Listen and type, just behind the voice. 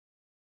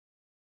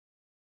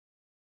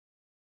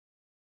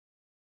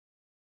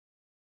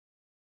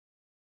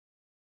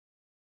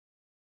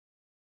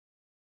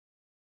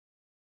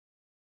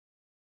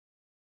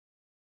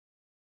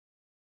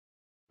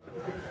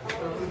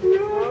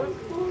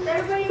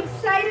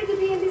excited to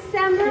be in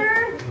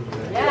December?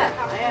 Yeah,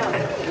 I am.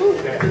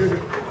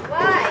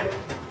 Why?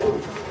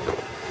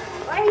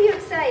 Why are you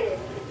excited?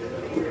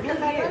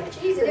 Because I love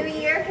Jesus. New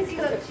Year because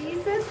you love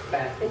Jesus?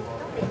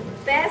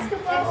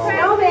 Basketball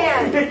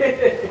Snowman.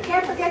 practice?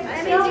 Can't forget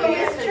That the means you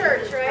snowman. miss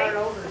church, right?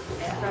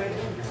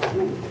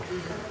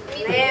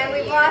 And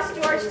we've lost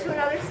George to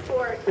another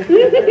sport.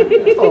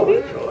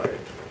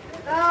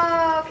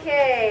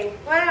 Okay.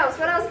 What else?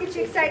 What else gets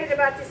you excited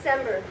about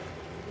December?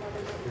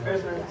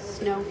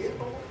 Snow.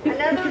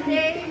 Another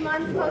day,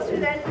 month closer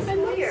than the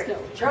school year.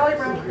 Charlie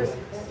Brown Christmas.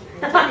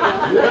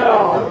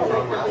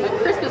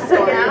 Christmas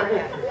story. Yeah.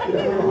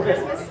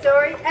 Christmas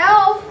story.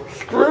 Elf.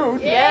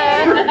 Scrooge.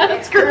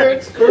 Yeah.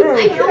 Scrooge.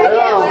 Scrooge.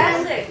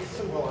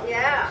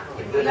 Yeah.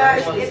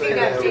 If you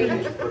got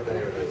Jesus.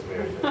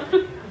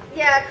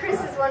 Yeah, Chris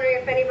is wondering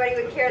if anybody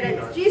would care that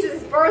it's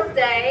Jesus'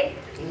 birthday.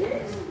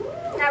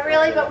 Not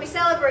really, but we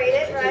celebrate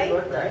it, right?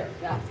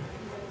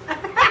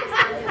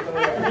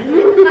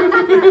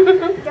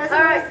 Doesn't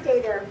All right. stay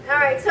there. All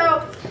right,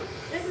 so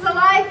this is a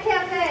live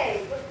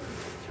cafe.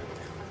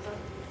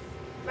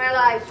 My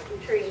live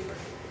tree.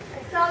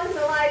 I saw this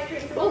live tree.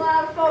 It's a little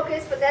out of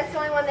focus, but that's the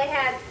only one they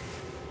had.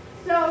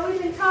 So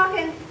we've been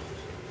talking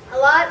a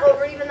lot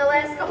over even the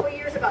last couple of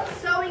years about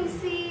sowing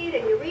seed,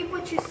 and you reap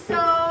what you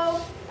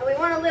sow, and we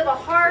want to live a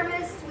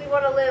harvest. We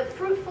want to live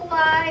fruitful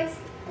lives.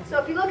 So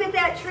if you look at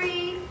that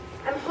tree,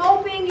 I'm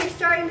hoping you're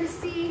starting to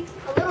see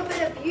a little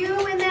bit of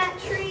you in that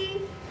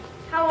tree.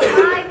 How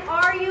alive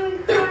are you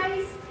in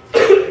Christ?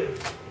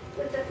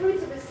 With the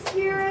fruits of the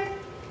Spirit,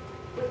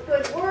 with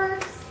good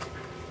works,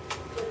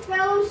 with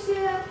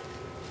fellowship,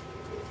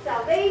 with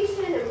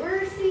salvation and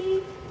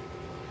mercy,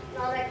 and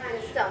all that kind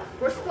of stuff.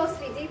 We're supposed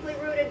to be deeply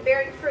rooted,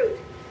 bearing fruit.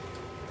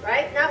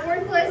 Right? Not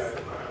worthless,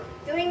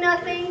 doing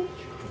nothing,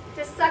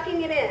 just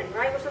sucking it in.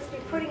 Right? We're supposed to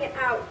be putting it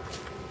out.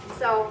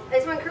 So I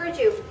just want to encourage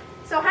you.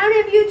 So how many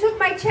of you took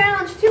my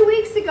challenge 2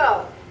 weeks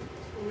ago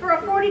for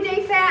a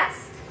 40-day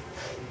fast?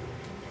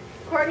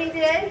 Courtney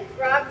did.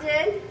 Rob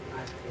did.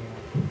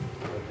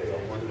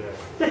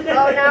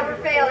 Oh, now we're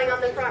failing on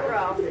the front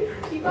row.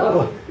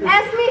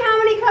 Ask me how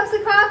many cups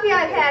of coffee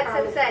I've had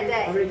since that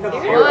day. One.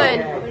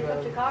 How many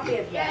cups of coffee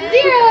have you had?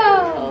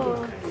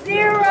 0.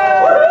 0.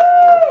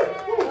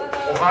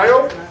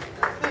 Ohio?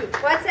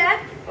 What's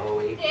that? Oh,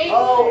 H.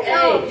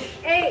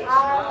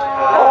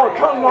 Oh,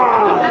 come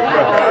on.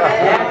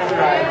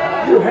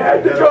 You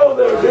had to go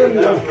there,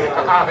 didn't you?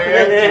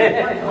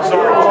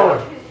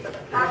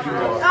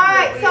 All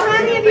right, so how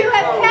many of you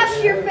have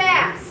kept your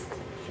fast?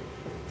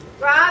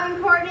 Rob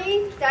and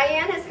Courtney,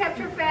 Diane has kept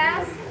her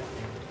fast.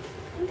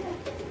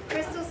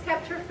 Crystal's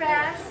kept her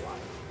fast.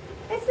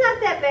 It's not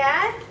that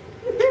bad.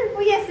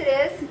 Well, yes, it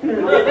is. I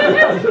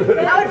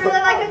would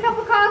really like a cup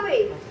of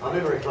coffee. I'm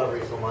in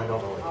recovery, so mine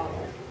don't really count.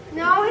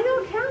 No, it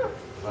don't count.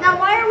 Now,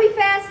 why are we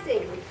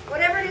fasting?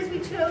 Whatever it is we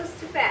chose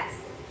to fast.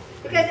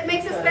 Because it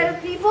makes us better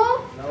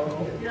people?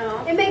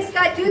 no. It makes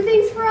God do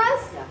things for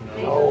us?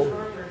 No.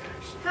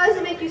 How does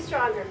it make you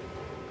stronger?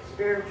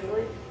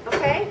 Spiritually.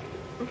 Okay?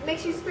 It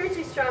makes you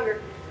spiritually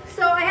stronger.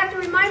 So I have to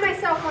remind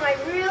myself when I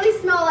really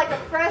smell like a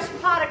fresh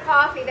pot of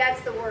coffee, that's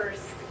the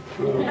worst.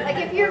 Like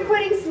if you're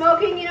quitting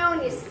smoking, you know,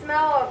 and you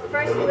smell a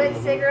freshly lit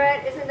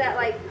cigarette, isn't that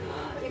like,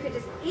 you could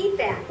just eat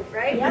that,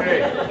 right?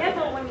 Yeah,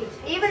 but when you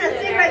take Even a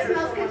cigarette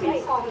smells good to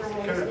me.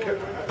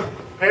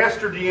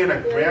 Pastor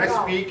Deanna, may I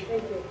speak? I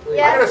gotta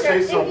Yes,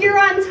 say sir. something. If you're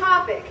on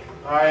topic.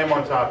 I am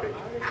on topic.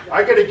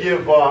 I got to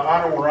give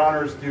honor where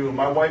honor's due.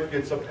 My wife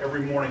gets up every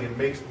morning and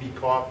makes me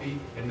coffee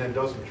and then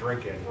doesn't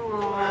drink any.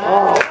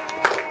 Aww.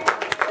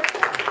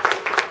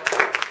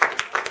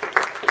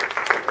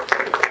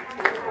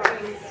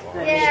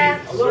 Yeah.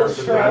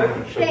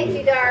 Thank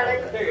you,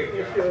 darling.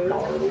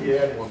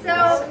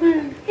 So,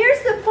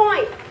 here's the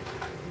point.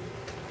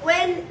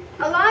 When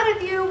a lot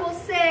of you will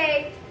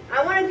say,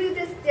 I want to do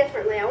this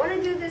differently, I want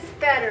to do this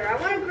better, I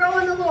want to grow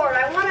in the Lord,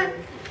 I want to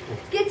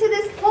get to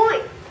this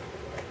point.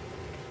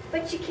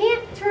 But you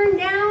can't turn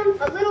down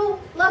a little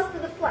lust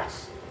of the flesh.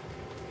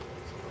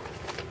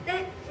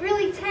 That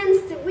really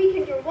tends to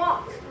weaken your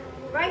walk,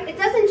 right? It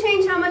doesn't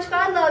change how much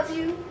God loves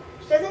you.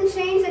 Doesn't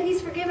change that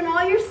He's forgiven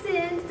all your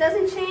sins.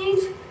 Doesn't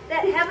change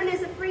that heaven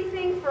is a free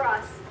thing for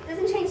us.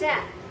 Doesn't change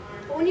that.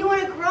 But when you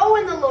want to grow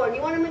in the Lord,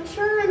 you want to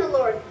mature in the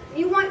Lord,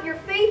 you want your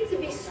faith to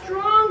be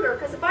stronger,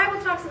 because the Bible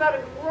talks about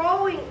a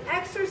growing,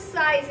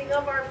 exercising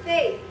of our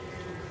faith.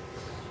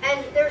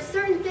 And there are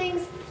certain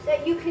things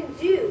that you can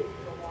do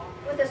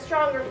with a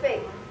stronger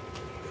faith.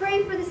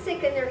 Pray for the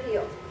sick and they're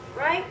healed,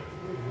 right?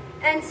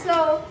 And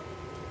so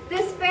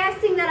this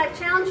fasting that I've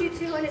challenged you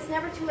to, and it's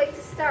never too late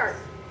to start.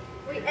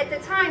 At the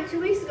time, 2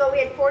 weeks ago, we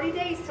had 40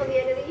 days till the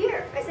end of the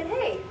year. I said,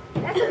 hey,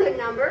 that's a good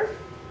number.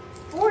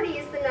 40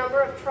 is the number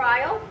of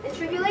trial and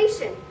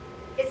tribulation.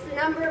 It's the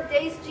number of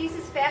days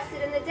Jesus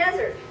fasted in the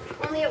desert.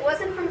 Only it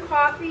wasn't from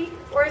coffee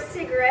or a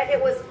cigarette.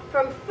 It was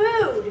from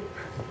food.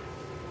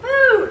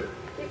 Food!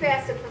 He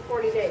fasted for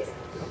 40 days.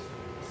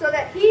 So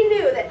that he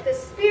knew that the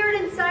Spirit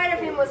inside of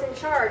him was in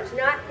charge,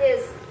 not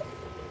his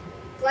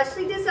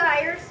fleshly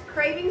desires,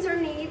 cravings, or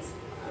needs,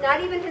 not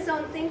even his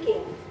own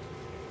thinking.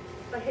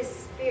 but His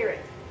Spirit,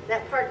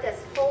 that part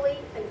that's holy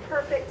and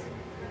perfect,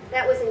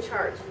 that was in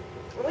charge.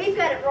 And we've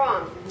got it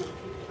wrong.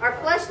 Our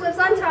flesh lives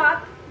on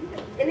top,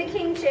 in the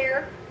king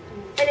chair,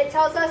 and it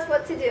tells us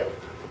what to do.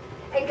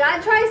 And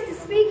God tries to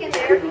speak in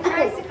there. He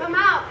tries to come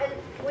out, and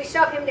we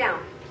shove Him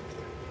down.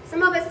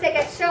 Some of us take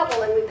a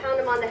shovel and we pound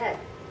Him on the head.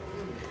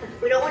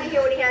 We don't want to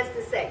hear what He has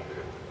to say.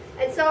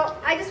 And so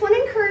I just want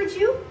to encourage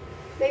you,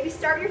 maybe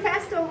start your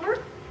fast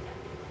over.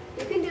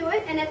 You can do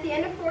it, and at the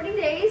end of 40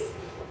 days,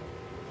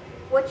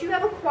 what you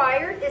have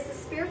acquired is the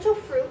spiritual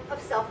fruit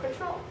of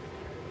self-control.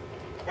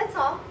 That's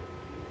all.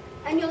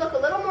 And you'll look a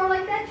little more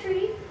like that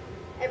tree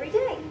every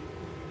day.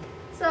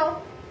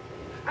 So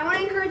I want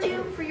to encourage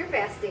you for your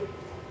fasting.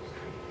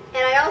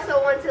 And I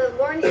also want to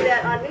warn you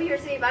that on New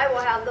Year's Eve, I will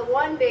have the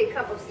one big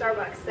cup of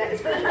Starbucks. That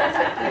is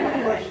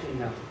Question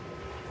now.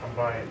 I'm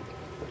buying.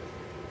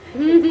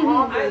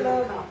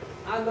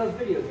 I love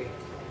video games.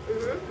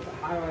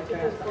 How do I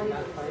fast? I'm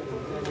not playing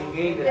the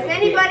game that Does I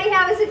anybody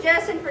have a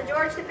suggestion for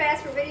George to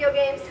fast for video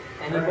games?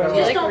 get. Anybody?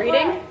 You like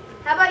reading?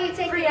 How about you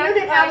take the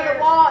unit out of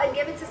the wall and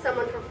give it to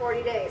someone for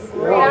 40 days?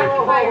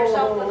 Preoccupy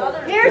yourself with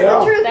others. Here's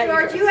the truth, That'd be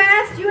George. gross. You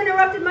asked, you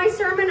interrupted my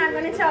sermon. I'm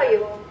going to tell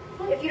you.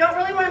 If you don't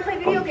really want to play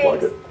video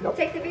games,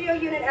 take the video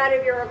unit out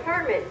of your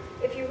apartment.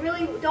 If you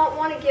really don't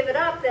want to give it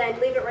up, then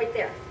leave it right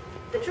there.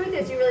 The truth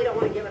is you really don't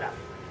want to give it up.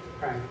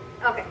 Right.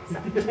 Okay, so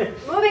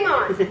moving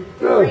on.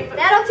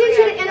 That'll teach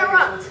you to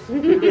interrupt.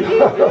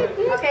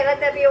 Okay, let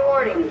that be a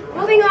warning.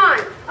 Moving on.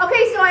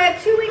 Okay, so I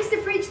have 2 weeks to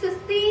preach this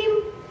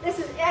theme.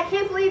 I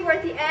can't believe we're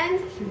at the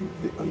end.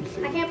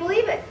 I can't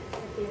believe it.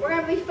 We're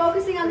going to be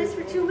focusing on this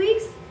for 2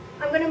 weeks.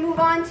 I'm going to move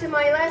on to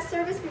my last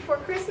service before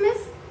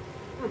Christmas.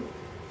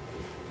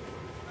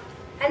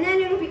 And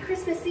then it'll be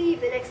Christmas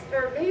Eve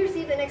or New Year's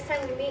Eve the next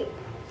time we meet.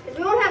 Because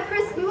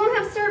we won't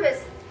have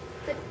service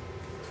the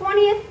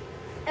 20th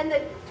and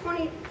the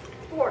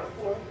 24th.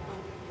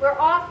 We're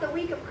off the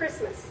week of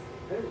Christmas.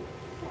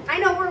 I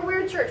know we're a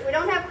weird church. We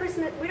don't have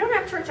Christmas. We don't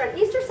have church on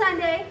Easter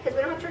Sunday because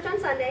we don't have church on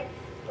Sunday.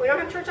 We don't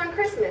have church on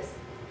Christmas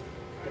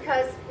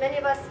because many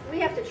of us we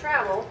have to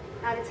travel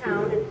out of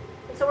town,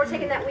 and so we're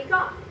taking that week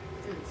off.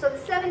 So the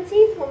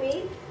 17th we'll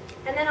meet,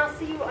 and then I'll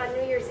see you on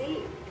New Year's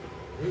Eve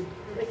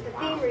with the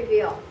theme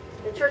reveal.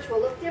 The church will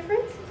look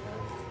different.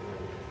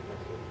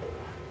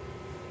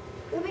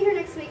 We'll be here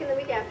next week and the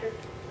week after,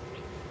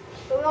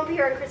 but we won't be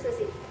here on Christmas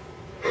Eve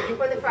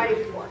or the Friday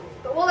before.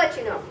 But we'll let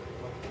you know.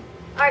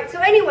 All right. So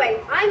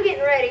anyway, I'm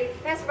getting ready.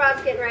 Pastor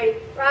Rob's getting ready.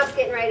 Rob's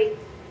getting ready.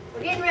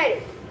 We're getting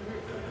ready.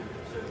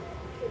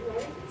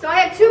 So I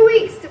have 2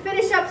 weeks to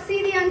finish up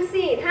See the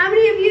Unseen. How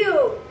many of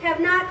you have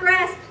not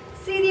grasped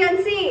See the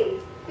Unseen?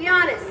 Be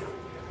honest.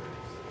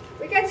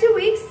 We got 2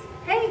 weeks.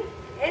 Hey,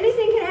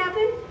 anything can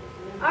happen.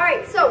 All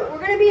right, so we're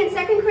going to be in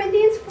 2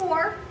 Corinthians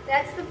 4.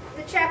 That's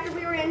the chapter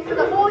we were in for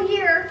the whole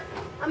year.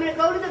 I'm going to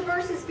go to the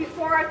verses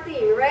before our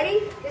theme. You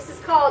ready? This is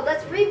called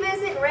Let's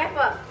Revisit and Wrap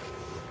Up.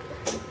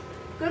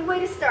 Good way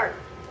to start.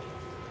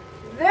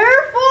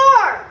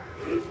 Therefore,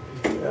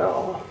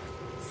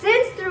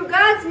 since through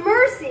God's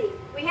mercy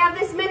we have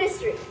this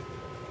ministry,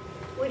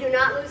 we do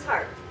not lose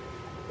heart.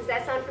 Does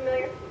that sound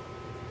familiar?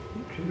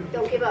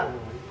 Don't give up.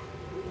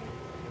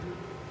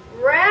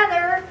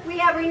 Rather, we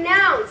have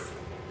renounced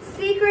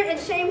secret and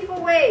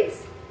shameful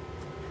ways.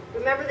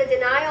 Remember the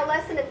denial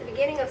lesson at the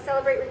beginning of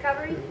Celebrate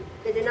Recovery?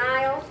 The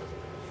denial?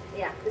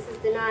 Yeah, this is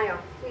denial.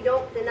 We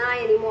don't deny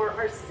anymore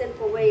our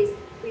sinful ways.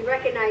 We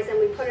recognize them.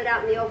 We put it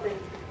out in the open.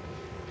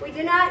 We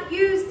do not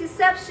use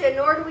deception,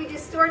 nor do we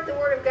distort the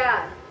Word of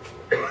God.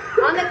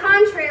 On the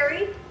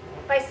contrary,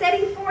 by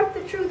setting forth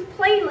the truth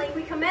plainly,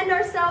 we commend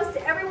ourselves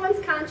to everyone's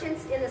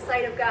conscience in the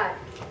sight of God,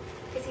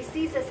 because He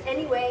sees us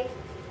anyway.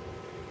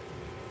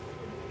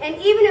 And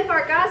even if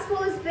our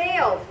gospel is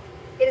veiled,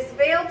 it is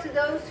veiled to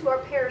those who are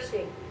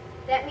perishing.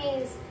 That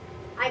means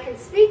I can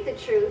speak the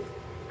truth,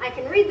 I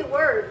can read the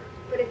Word,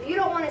 but if you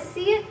don't want to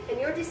see it and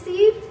you're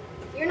deceived,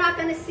 you're not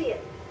going to see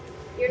it.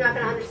 You're not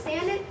going to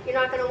understand it. You're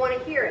not going to want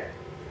to hear it.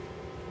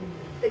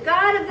 The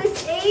God of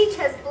this age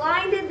has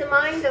blinded the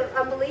mind of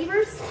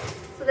unbelievers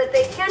so that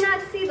they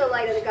cannot see the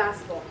light of the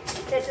gospel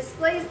that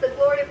displays the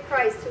glory of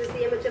Christ, who is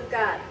the image of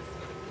God.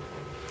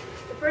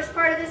 The first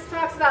part of this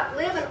talks about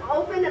live an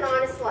open and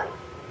honest life.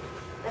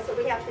 That's what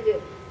we have to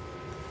do.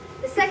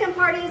 The second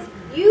part is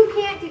you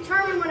can't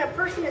determine when a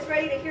person is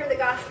ready to hear the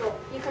gospel.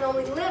 You can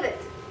only live it.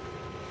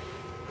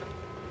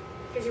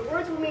 Because your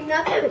words will mean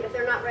nothing if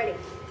they're not ready.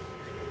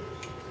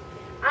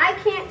 I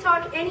can't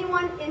talk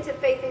anyone into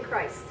faith in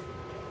Christ.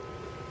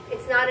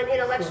 It's not an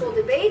intellectual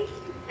debate,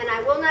 and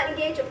I will not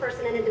engage a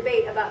person in a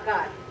debate about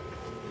God.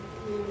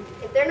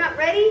 If they're not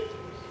ready,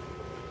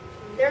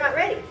 they're not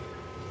ready.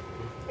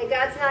 And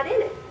God's not in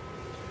it.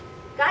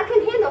 God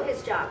can handle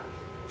His job.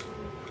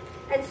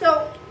 And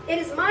so it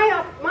is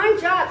my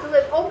job to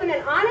live open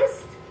and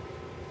honest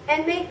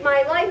and make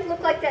my life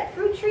look like that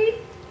fruit tree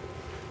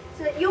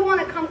so that you'll want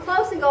to come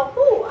close and go,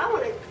 ooh, I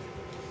want to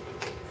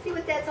see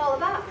what that's all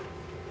about.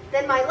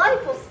 Then my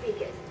life will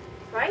speak it,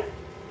 right?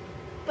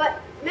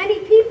 But many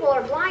people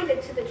are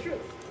blinded to the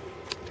truth.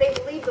 They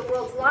believe the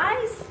world's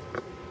lies,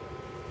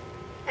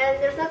 And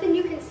there's nothing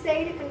you can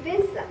say to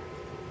convince them.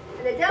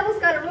 And the devil's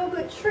got a real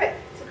good trick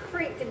to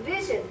create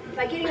division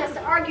by getting us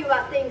to argue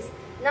about things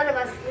none of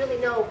us really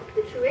know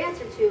the true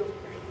answer to,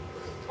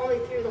 only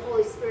through the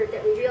Holy Spirit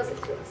that reveals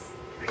it to us.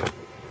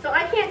 So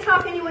I can't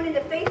talk anyone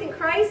into faith in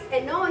Christ,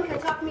 and no one can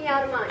talk me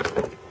out of mine.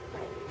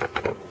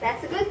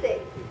 That's a good thing.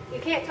 You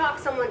can't talk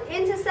someone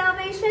into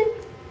salvation,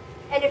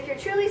 and if you're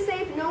truly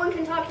saved, no one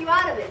can talk you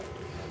out of it,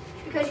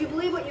 because you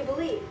believe what you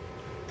believe.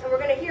 And we're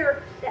going to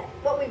hear that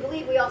what we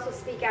believe, we also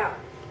speak out.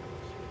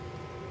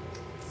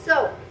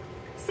 So,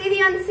 see the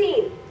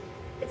unseen.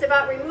 It's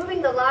about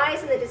removing the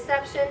lies and the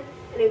deception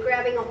and then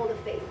grabbing a hold of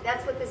faith.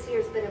 That's what this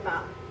year's been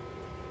about.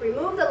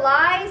 Remove the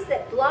lies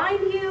that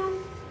blind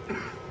you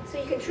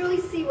so you can truly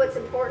see what's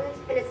important,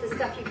 and it's the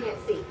stuff you can't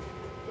see.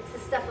 It's the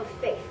stuff of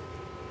faith,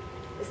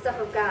 the stuff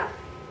of God.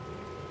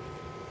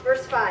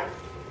 Verse 5.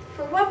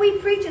 For what we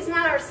preach is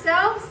not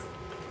ourselves,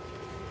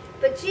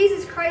 but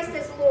Jesus Christ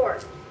as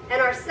Lord,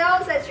 and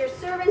ourselves as your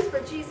servants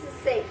for Jesus'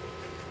 sake.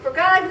 For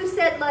God, who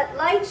said, let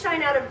light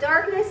shine out of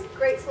darkness,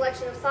 great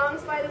selection of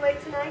songs, by the way,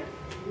 tonight,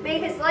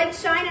 made his light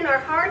shine in our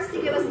hearts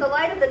to give us the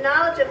light of the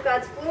knowledge of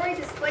God's glory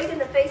displayed in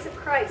the face of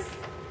Christ.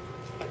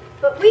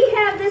 But we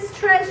have this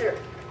treasure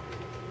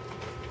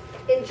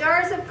in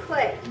jars of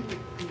clay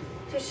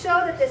to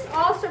show that this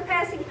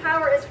all-surpassing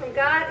power is from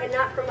God and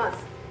not from us.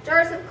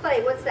 Jars of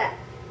clay, what's that?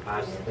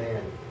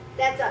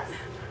 That's us.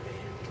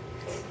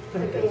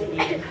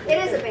 It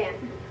is a band.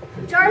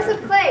 Jars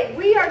of clay.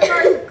 We are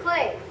jars of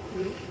clay.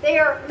 They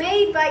are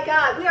made by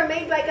God. We are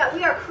made by God.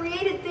 We are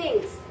created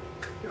things.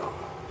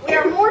 We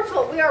are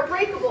mortal. We are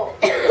breakable.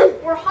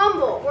 We're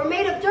humble. We're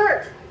made of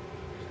dirt.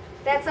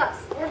 That's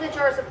us. We're the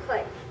jars of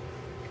clay.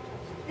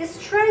 This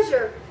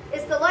treasure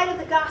is the light of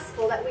the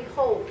gospel that we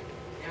hold.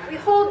 We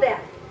hold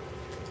that.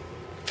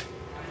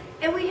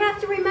 And we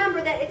have to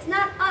remember that it's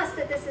not us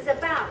that this is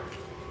about.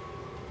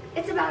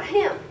 It's about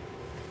him.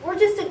 We're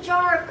just a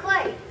jar of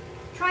clay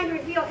trying to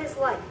reveal his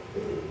light.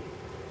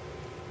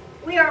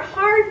 We are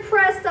hard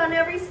pressed on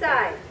every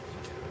side,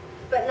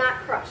 but not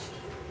crushed.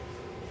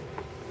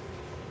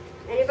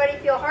 Anybody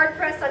feel hard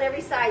pressed on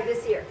every side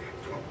this year?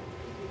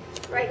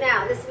 Right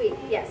now, this week?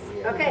 Yes.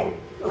 Okay.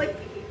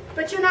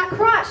 But you're not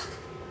crushed.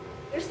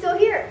 You're still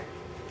here.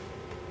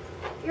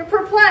 You're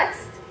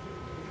perplexed.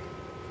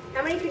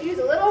 How many could use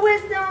a little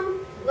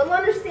wisdom, a little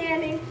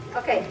understanding?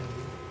 Okay.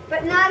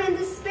 But not in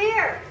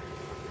despair.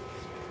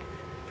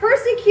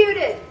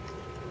 Persecuted,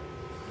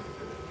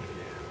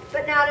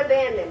 but not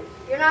abandoned.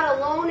 You're not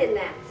alone in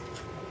that.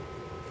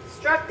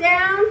 Struck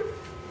down,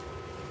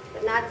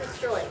 but not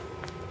destroyed.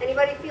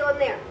 Anybody feeling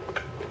there?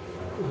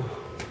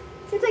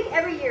 Seems like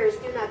every year is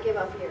do not give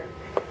up here.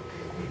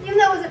 Even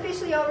though it was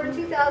officially over in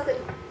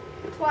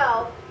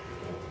 2012,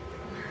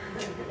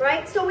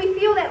 right? So we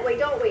feel that way,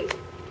 don't we?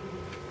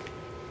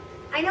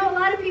 I know a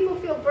lot of people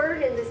feel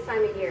burdened this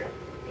time of year.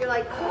 You're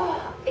like,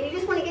 oh, and you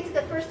just want to get to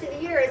the first of the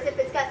year as if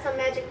it's got some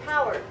magic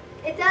power.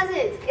 It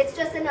doesn't. It's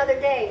just another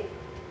day.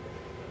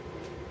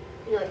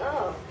 You're like,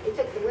 oh, it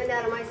took the wind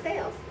out of my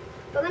sails.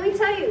 But let me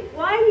tell you,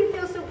 why do you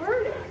feel so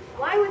burdened?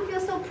 Why would you feel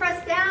so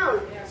pressed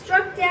down,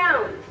 struck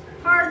down,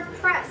 hard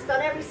pressed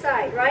on every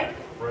side, right?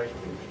 Right.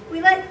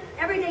 We let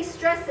everyday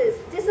stresses,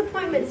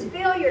 disappointments,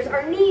 failures,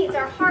 our needs,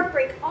 our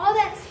heartbreak, all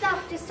that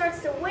stuff just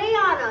starts to weigh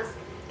on us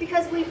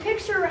because we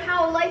picture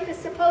how life is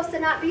supposed to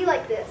not be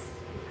like this.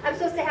 I'm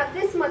supposed to have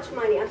this much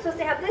money. I'm supposed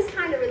to have this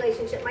kind of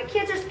relationship. My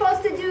kids are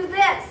supposed to do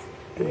this,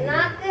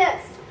 not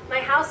this. My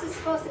house is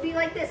supposed to be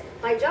like this.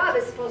 My job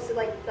is supposed to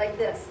like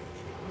this.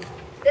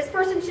 This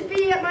person should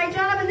be at my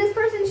job and this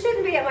person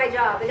shouldn't be at my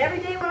job. And every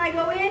day when I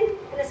go in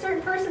and a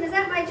certain person is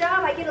at my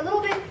job, I get a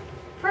little bit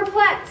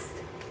perplexed.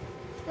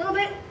 A little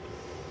bit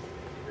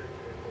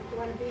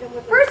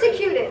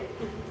persecuted.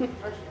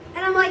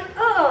 And I'm like,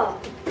 oh,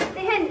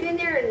 they hadn't been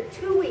there in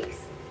 2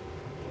 weeks.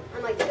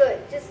 I'm like, good,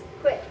 just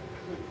quit.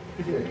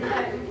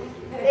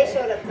 They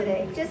showed up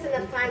today. Just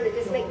enough time to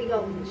just make me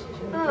go,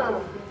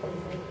 oh.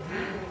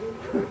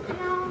 You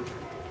know,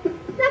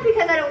 not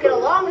because I don't get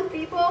along with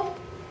people.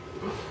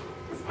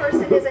 This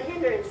person is a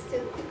hindrance to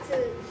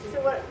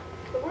what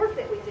the work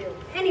that we do.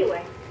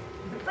 Anyway,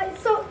 but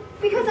so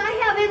because I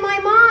have in my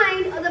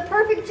mind the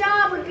perfect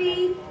job would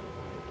be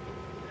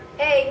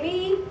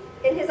me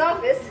in his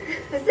office,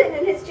 sitting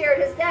in his chair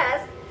at his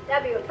desk.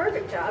 That'd be a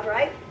perfect job,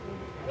 right?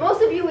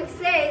 Most of you would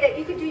say that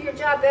you could do your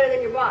job better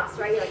than your boss,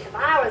 right? You're like, if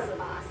I was the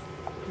boss.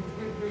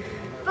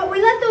 But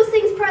we let those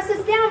things press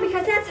us down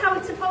because that's how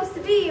it's supposed to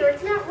be, or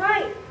it's not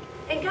right.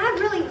 And God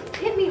really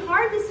hit me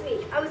hard this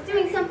week. I was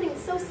doing something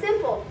so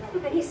simple,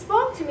 and He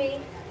spoke to me,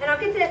 and I'll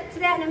get to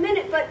that in a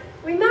minute, but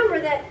remember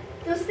that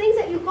those things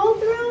that you go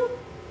through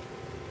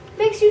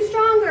makes you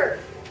stronger,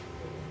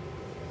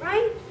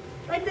 right?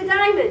 Like the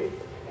diamond.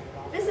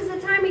 This is the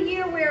time of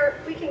year where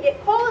we can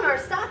get coal in our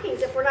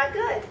stockings if we're not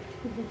good.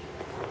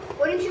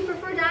 Wouldn't you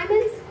prefer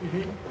diamonds?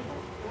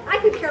 I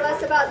could care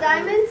less about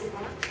diamonds.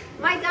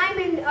 My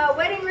diamond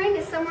wedding ring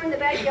is somewhere in the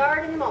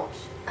backyard in the mulch.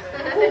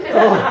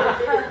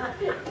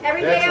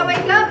 Every day I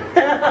wake up,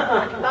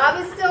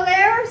 Bob is still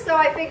there, so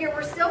I figure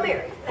we're still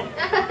married.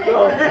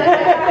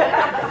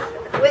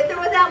 With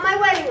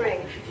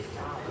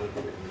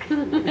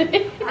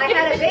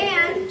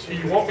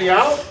you want me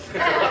out?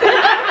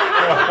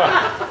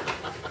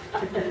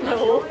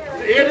 No.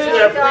 Answer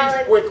that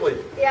please quickly.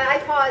 Yeah, I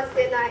paused,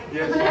 didn't I?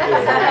 Yes,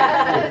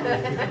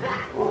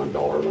 Come on,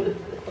 darling.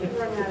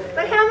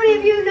 But how many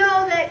of you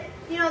know that,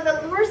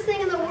 the worst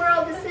thing in the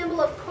world, the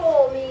symbol of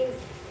coal, means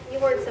you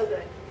weren't so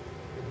good?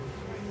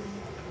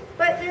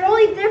 But the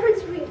only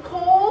difference between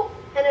coal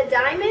and a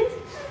diamond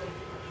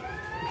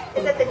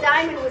is that the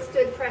diamond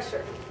withstood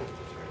pressure.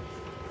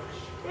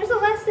 There's a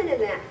lesson in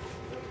that.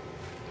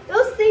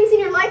 Those things in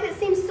your life that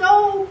seem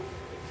so,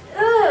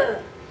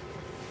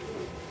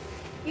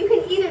 you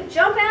can either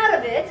jump out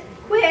of it,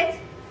 quit,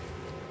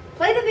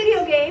 play the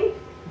video game,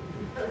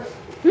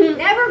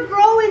 never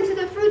grow into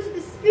the fruits of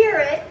the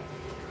Spirit,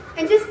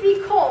 and just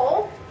be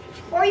coal,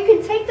 or you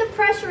can take the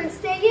pressure and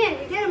stay in.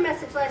 We did a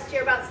message last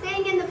year about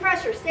staying in the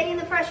pressure, stay in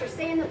the pressure,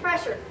 stay in the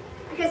pressure.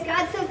 Because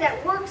God says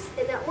that works,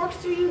 and that works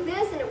through you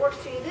this, and it works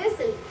through you this,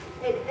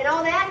 and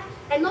all that.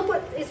 And look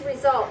what is the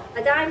result,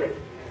 a diamond.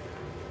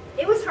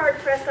 It was hard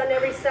pressed on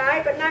every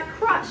side, but not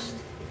crushed.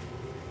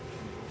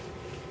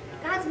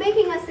 God's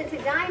making us into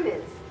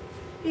diamonds.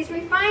 He's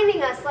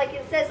refining us, like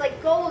it says,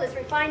 like gold is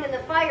refined in the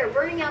fire,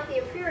 burning out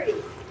the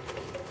impurities.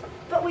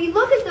 But we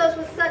look at those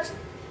with such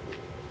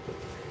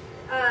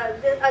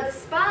a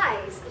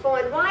despise,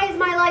 going, why is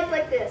my life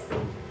like this?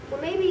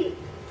 Well, maybe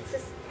it's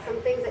just some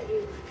things that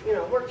you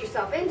worked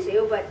yourself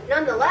into, but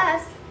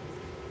nonetheless,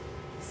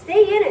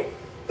 stay in it.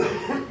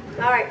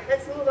 All right,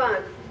 let's move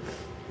on.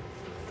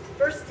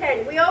 Verse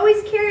 10, we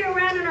always carry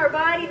around in our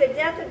body the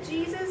death of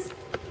Jesus,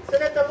 so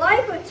that the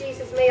life of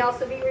Jesus may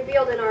also be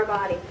revealed in our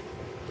body.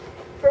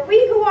 For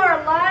we who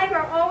are alive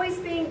are always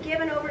being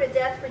given over to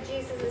death for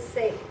Jesus'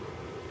 sake,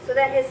 so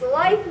that his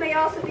life may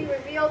also be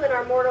revealed in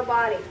our mortal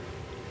body.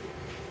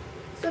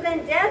 So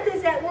then death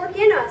is at work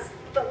in us,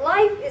 but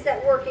life is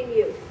at work in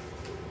you.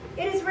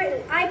 It is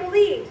written, I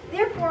believed,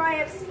 therefore I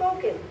have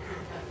spoken.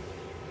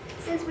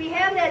 Since we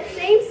have that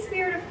same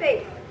spirit of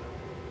faith,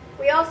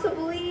 we also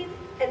believe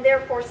and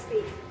therefore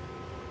speak.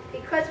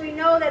 Because we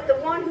know that the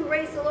one who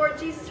raised the Lord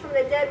Jesus from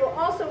the dead will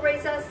also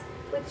raise us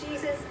with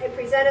Jesus and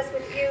present us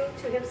with you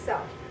to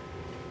himself.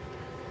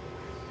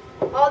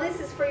 All this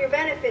is for your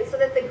benefit, so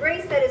that the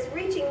grace that is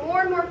reaching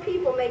more and more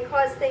people may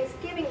cause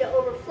thanksgiving to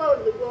overflow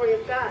to the glory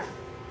of God.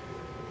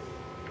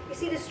 You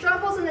see, the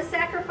struggles and the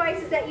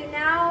sacrifices that you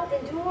now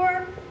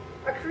endure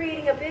are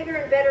creating a bigger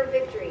and better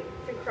victory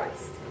through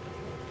Christ.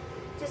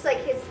 Just like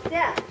his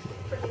death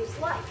produced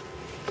life.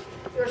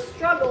 Your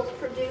struggles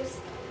produce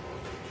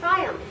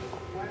triumph.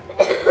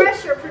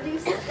 Pressure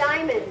produces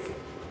diamonds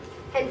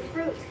and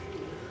fruit.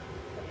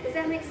 Does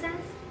that make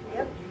sense?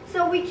 Yep.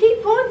 So we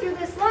keep going through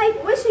this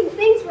life wishing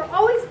things were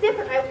always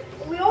different.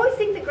 We always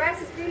think the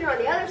grass is greener on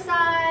the other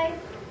side.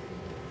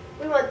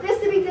 We want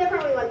this to be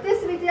different. We want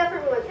this to be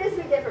different. We want this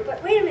to be different.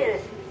 But wait a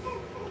minute.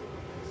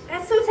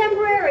 That's so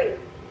temporary.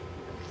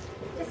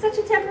 It's such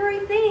a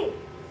temporary thing.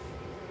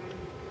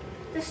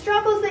 The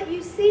struggles that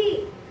you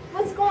see,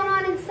 what's going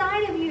on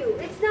inside of you,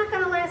 it's not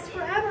going to last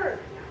forever.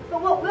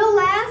 But what will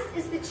last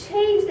is the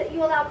change that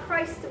you allow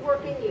Christ to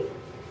work in you.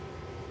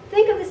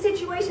 Think of the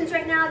situations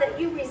right now that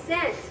you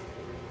resent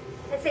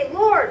and say,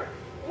 Lord,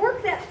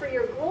 work that for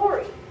your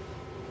glory.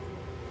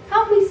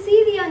 Help me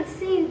see the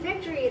unseen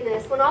victory in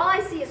this when all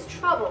I see is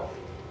trouble.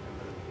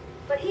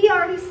 But he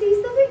already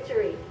sees the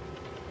victory.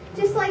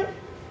 Just like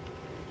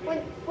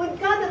when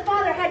God the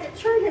Father had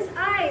to turn his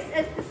eyes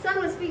as the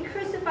Son was being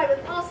crucified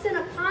with all sin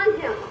upon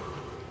him.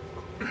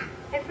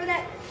 And for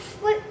that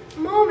split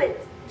moment,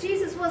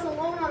 Jesus was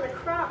alone on the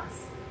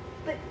cross.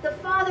 But the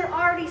Father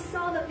already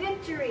saw the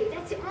victory.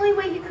 That's the only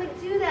way you could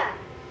do that.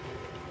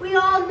 We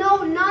all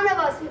know none of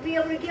us would be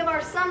able to give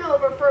our son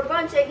over for a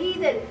bunch of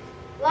heathen,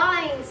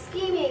 lying,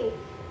 scheming,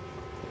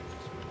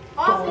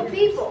 awful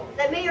people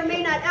that may or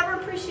may not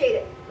ever appreciate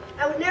it.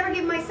 I would never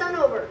give my son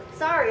over.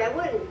 Sorry, I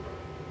wouldn't.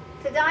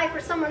 To die for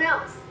someone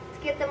else,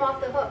 to get them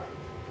off the hook.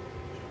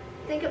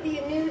 Think of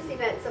the news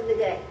events of the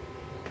day.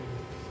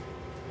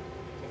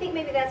 I think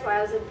maybe that's why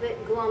I was a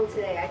bit glum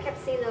today. I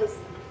kept seeing those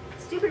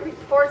stupid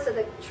reports of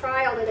the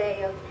trial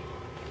today of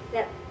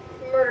that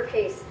murder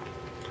case.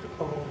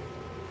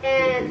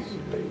 And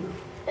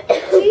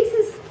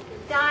Jesus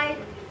died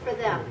for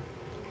them.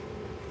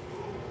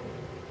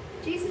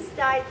 Jesus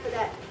died for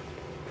that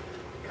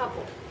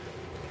couple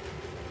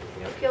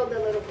who killed the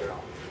little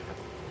girl.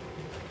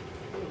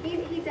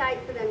 He died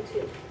for them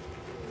too.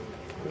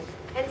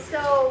 And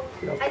so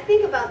I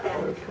think about that.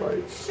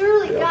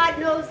 Surely God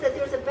knows that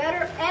there's a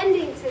better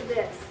ending to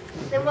this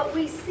than what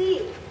we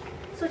see.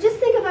 So just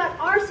think about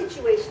our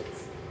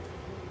situations.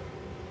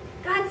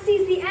 God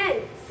sees the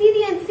end. See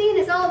the unseen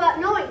is all about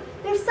knowing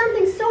there's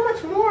something so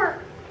much more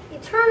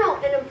eternal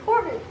and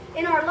important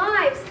in our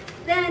lives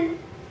than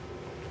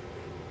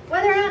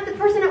whether or not the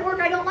person at work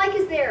I don't like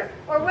is there,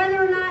 or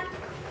whether or not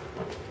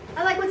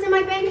I like what's in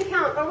my bank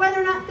account, or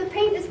whether or not the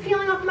paint is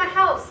peeling off my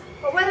house,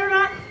 or whether or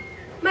not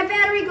my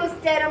battery goes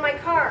dead on my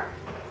car.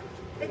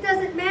 It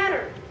doesn't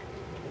matter.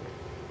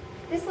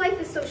 This life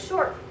is so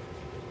short.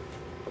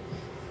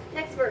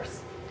 Next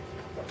verse.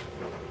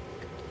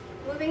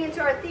 moving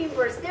into our theme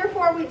verse.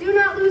 Therefore, we do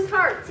not lose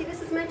heart. See,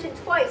 this is mentioned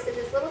twice in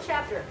this little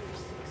chapter.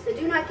 The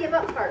do not give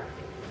up part.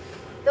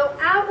 Though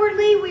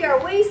outwardly we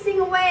are wasting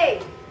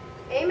away.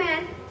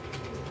 Amen.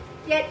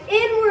 Yet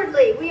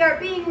inwardly we are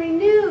being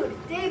renewed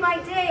day by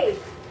day.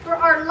 For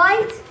our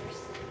light,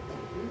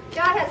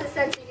 God has a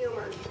sense of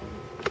humor.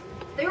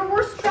 Their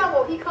worst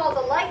trouble, he calls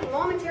a light and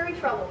momentary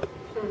trouble.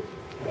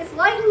 It's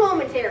light and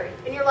momentary.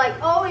 And you're like,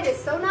 oh, it is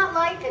so not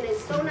light and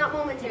it's so not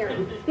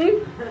momentary.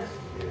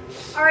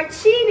 Are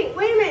achieving.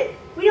 Wait a minute.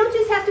 We don't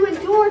just have to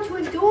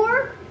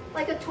endure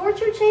like a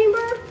torture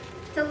chamber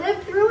to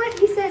live through it.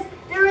 He says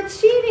they're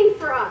achieving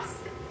for us.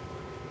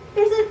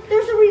 There's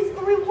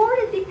a reward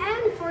at the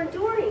end for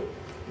enduring.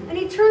 An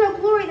eternal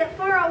glory that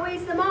far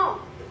outweighs them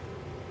all.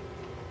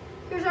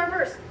 Here's our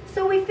verse.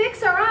 So we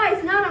fix our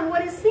eyes not on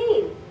what is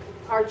seen,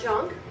 our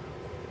junk,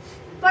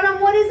 but on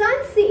what is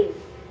unseen.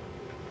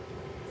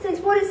 Since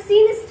what is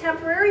seen is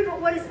temporary, but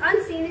what is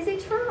unseen is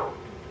eternal.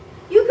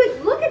 You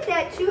could look at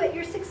that too at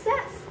your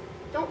success.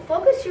 Don't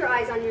focus your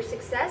eyes on your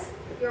success,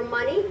 your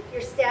money,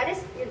 your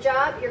status, your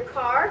job, your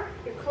car,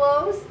 your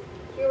clothes,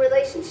 your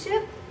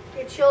relationship,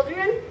 your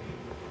children.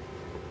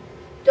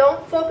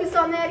 Don't focus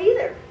on that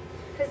either,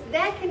 because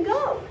that can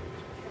go.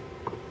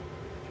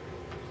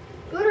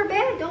 Good or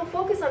bad, don't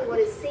focus on what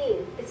is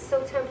seen. It's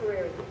so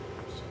temporary.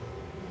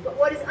 But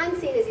what is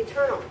unseen is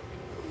eternal.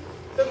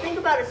 So think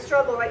about a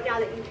struggle right now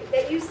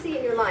that you see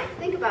in your life.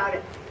 Think about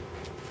it.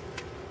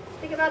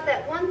 Think about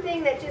that one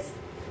thing that just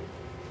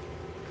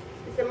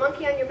is a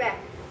monkey on your back.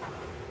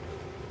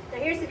 Now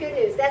here's the good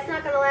news. That's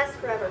not going to last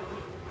forever.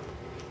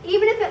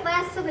 Even if it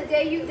lasts till the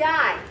day you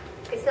die,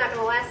 it's not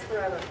going to last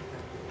forever.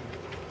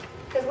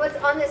 Because what's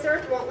on this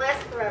earth won't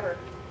last forever.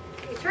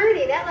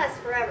 Eternity, that lasts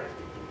forever.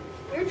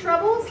 Your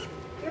troubles,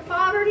 your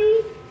poverty,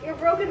 your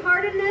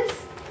brokenheartedness,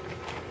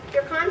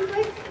 your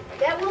conflict,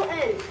 that will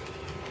end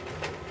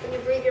when you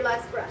breathe your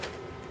last breath.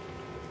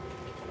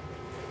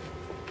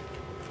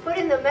 Put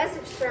in the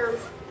message terms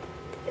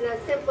in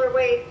a simpler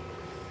way,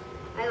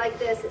 I like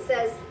this. It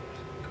says,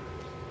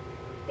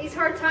 these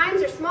hard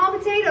times are small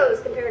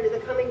potatoes compared to the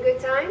coming good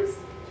times,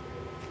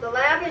 the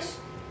lavish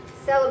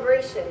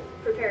celebration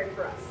prepared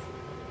for us.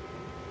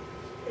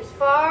 There's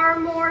far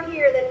more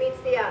here than meets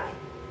the eye.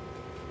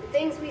 The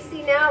things we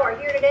see now are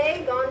here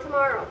today, gone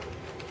tomorrow.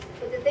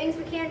 But the things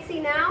we can't see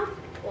now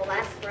will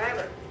last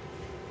forever.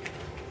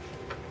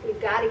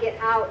 We've got to get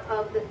out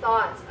of the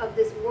thoughts of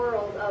this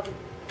world, of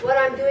what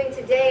I'm doing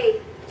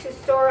today to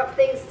store up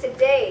things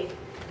today,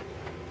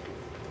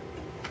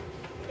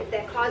 if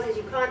that causes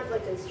you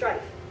conflict and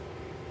strife.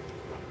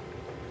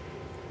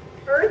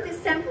 Earth is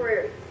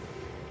temporary.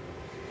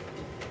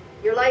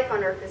 Your life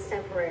on earth is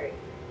temporary.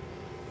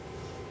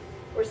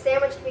 We're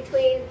sandwiched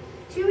between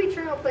two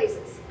eternal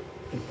places.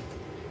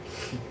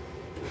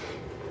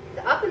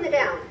 The up and the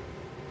down.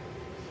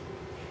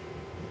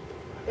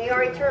 They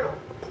are eternal.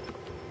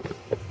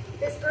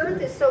 This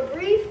earth is so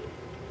brief.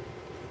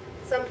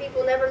 Some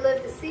people never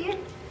live to see it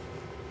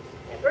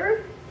at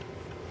birth.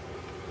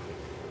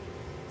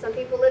 Some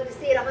people live to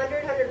see it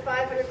 100, 105,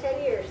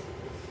 110 years.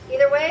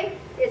 Either way,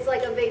 it's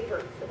like a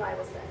vapor, the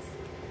Bible says.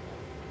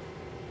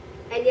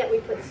 And yet we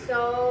put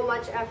so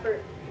much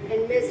effort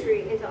and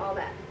misery into all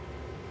that.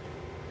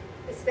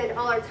 We spend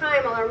all our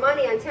time, all our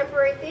money on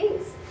temporary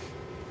things.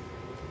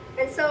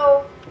 And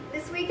so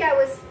this week I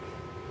was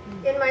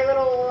in my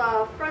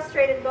little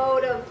frustrated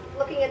mode of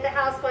looking at the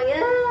house going,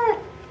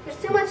 there's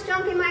too much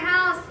junk in my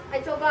house. I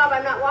told Bob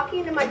I'm not walking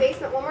into my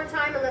basement one more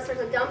time unless there's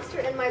a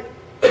dumpster in my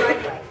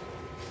driveway.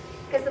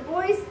 Because the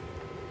boys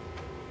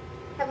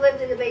have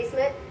lived in the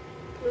basement,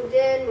 moved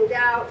in, moved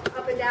out,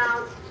 up and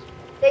down.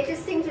 They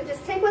just seem to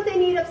just take what they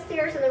need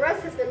upstairs and the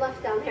rest has been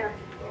left down there.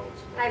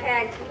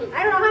 I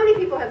don't know how many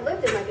people have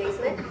lived in my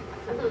basement.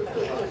 How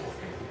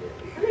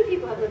many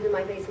people have lived in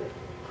my basement?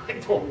 I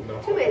don't know.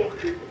 Too many.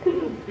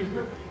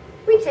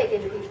 We take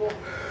in people.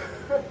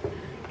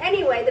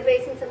 Anyway, the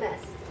basement's a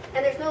mess.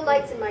 And there's no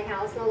lights in my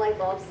house. No light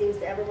bulb seems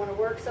to ever want to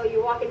work. So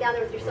you're walking down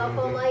there with your cell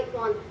phone light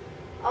going,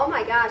 oh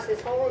my gosh,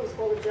 this whole room's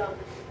full of junk.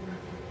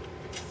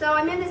 So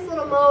I'm in this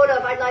little mode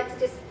of I'd like to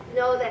just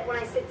know that when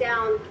I sit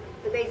down,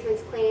 the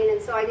basement's clean.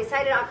 And so I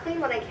decided I'll clean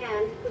what I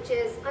can, which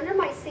is under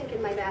my sink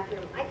in my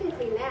bathroom. I can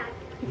clean that.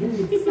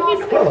 It's a small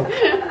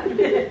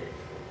space.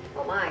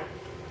 Oh my.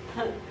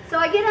 So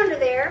I get under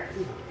there,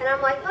 and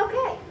I'm like,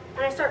 okay.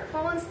 And I start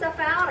pulling stuff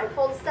out. I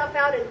pulled stuff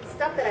out and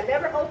stuff that I've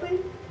never opened.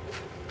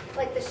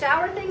 Like the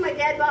shower thing my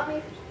dad bought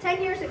me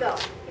 10 years ago.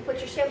 You put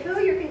your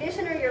shampoo, your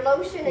conditioner, your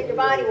lotion, and your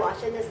body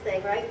wash in this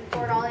thing, right? You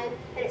pour it all in,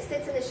 and it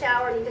sits in the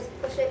shower, and you just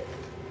push it,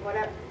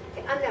 whatever.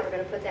 Okay, I'm never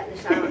going to put that in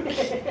the shower.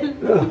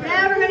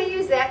 Never going to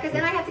use that, because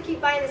then I have to keep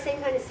buying the same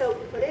kind of soap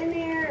to put in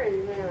there,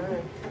 and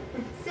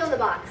still in the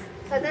box.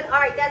 So I said, all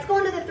right, that's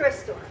going to the thrift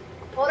store.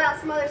 Pulled out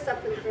some other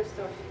stuff from the thrift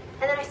store.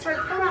 And then I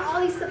started pulling out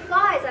all these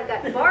supplies. I've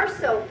got bar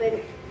soap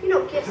and,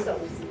 gift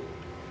soaps.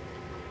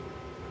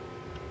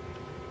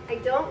 I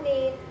don't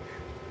need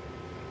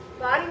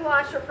body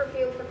wash or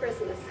perfume for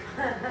Christmas.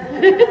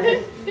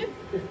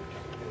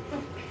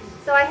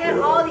 So I had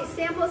all these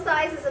sample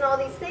sizes and all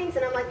these things,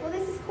 and I'm like, well,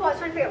 this is cool. I was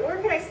trying to figure out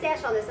where could I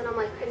stash all this, and I'm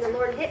like, and the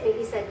Lord hit me.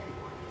 He said,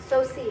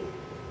 sow seed.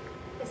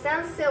 It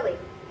sounds silly,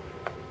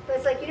 but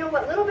it's like, you know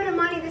what, little bit of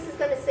money this is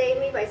going to save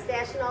me by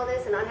stashing all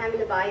this and not having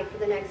to buy it for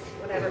the next,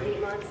 whatever,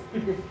 8 months.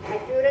 I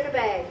threw it in a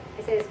bag.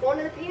 I said, it's going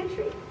to the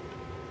pantry.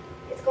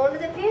 It's going to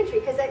the pantry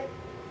because I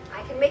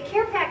can make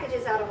care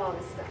packages out of all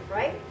this stuff,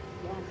 right?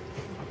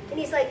 And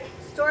he's like,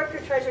 store up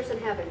your treasures in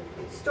heaven.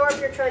 Store up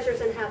your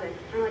treasures in heaven.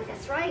 I'm like,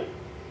 that's right.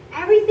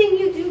 Everything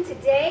you do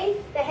today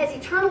that has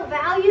eternal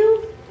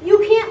value, you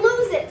can't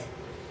lose it.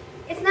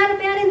 It's not a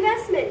bad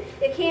investment.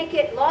 It can't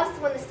get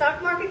lost when the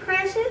stock market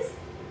crashes.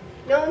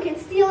 No one can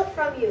steal it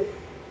from you.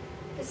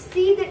 The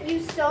seed that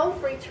you sow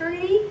for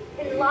eternity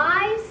in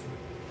lives,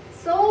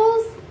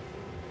 souls,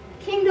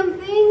 kingdom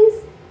things,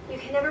 you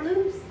can never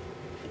lose.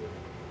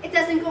 It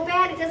doesn't go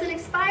bad, it doesn't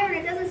expire,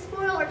 it doesn't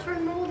spoil or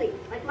turn moldy,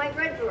 like my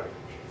bread drawer.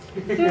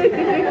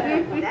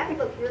 That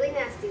looked really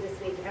nasty this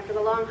week. After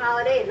the long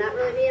holiday and not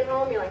really being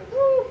home, you're like,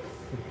 woo.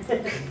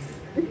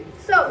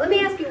 So, let me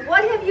ask you,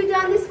 what have you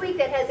done this week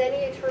that has any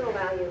eternal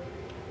value?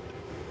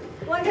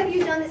 What have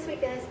you done this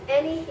week that has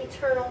any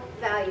eternal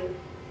value?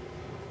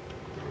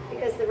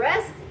 Because the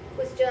rest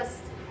was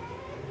just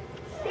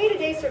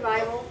day-to-day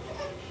survival,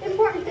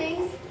 important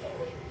things.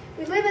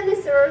 We live in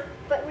this earth,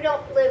 but we're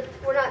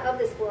not of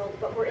this world,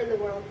 but we're in the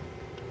world.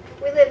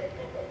 We live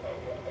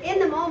in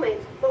the moment,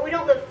 but we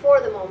don't live for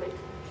the moment.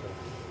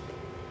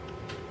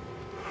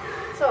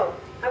 So,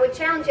 I would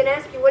challenge you and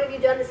ask you, what have you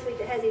done this week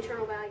that has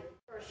eternal value?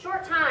 For a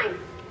short time.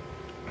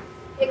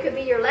 It could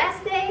be your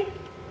last day,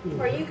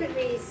 or you could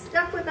be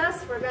stuck with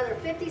us for another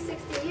 50,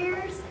 60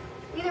 years.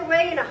 Either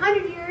way, in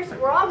 100 years,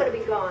 we're all going to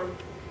be gone.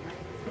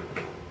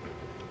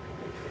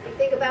 You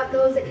think about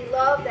those that you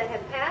love that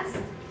have passed,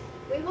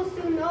 we will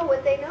soon know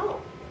what they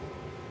know.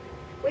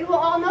 We will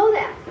all know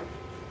that.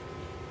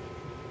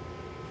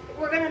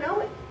 We're going to know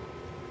it.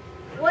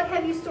 What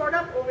have you stored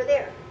up over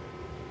there?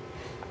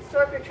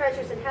 Store up your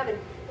treasures in heaven.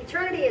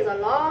 Eternity is a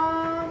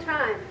long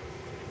time.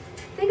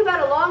 Think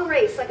about a long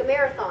race, like a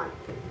marathon.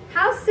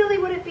 How silly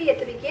would it be at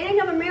the beginning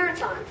of a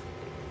marathon?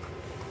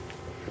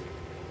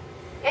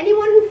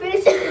 Anyone who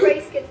finishes the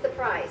race gets the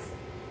prize.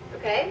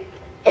 Okay?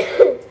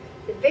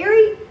 The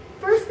very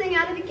first thing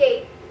out of the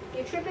gate,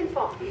 you trip and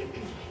fall.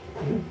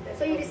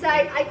 So you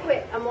decide, I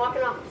quit. I'm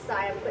walking off the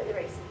side. I'm quitting the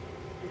race.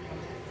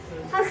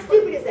 How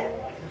stupid is that?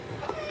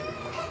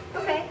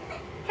 Okay.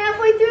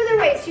 Halfway through the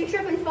race, you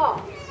trip and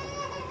fall.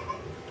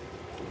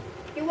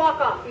 You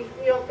walk off. You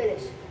don't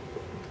finish.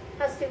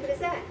 How stupid is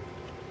that?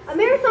 A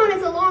marathon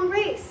is a long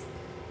race.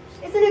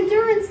 It's an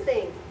endurance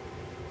thing.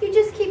 You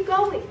just keep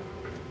going.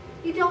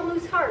 You don't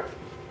lose heart.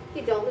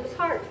 You don't lose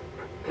heart.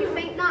 You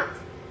faint not.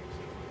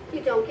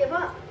 You don't give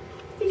up.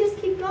 You just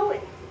keep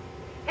going.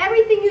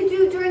 Everything you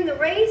do during the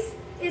race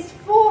is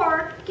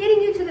for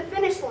getting you to the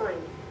finish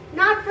line,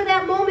 not for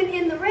that moment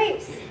in the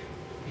race.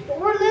 But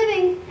we're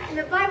living, and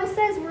the Bible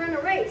says we're in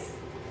a race.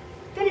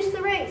 Finish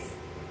the race.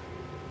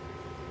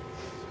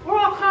 We're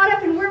all caught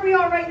up in where we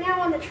are right now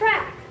on the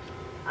track.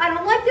 I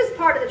don't like this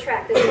part of the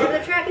track. This part of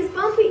the track is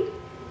bumpy.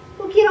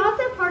 Well, get off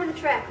that part of the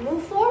track.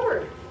 Move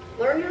forward.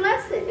 Learn your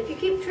lesson. If you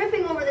keep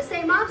tripping over the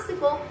same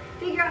obstacle,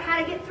 figure out how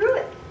to get through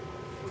it.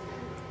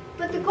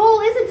 But the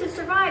goal isn't to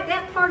survive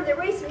that part of the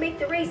race and make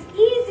the race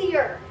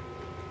easier.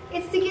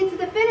 It's to get to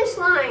the finish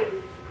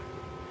line.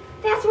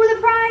 That's where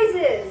the prize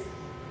is.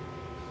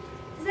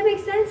 Does that make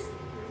sense?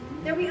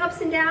 There'll be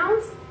ups and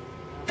downs.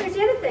 Here's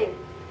the other thing.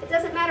 It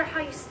doesn't matter how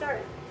you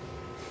start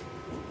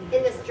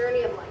in this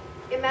journey of life.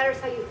 It matters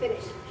how you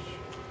finish.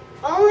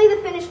 Only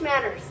the finish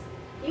matters.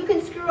 You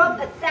can screw up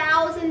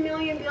 1,000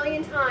 million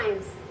billion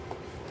times.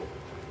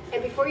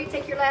 And before you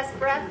take your last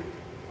breath,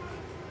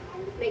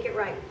 make it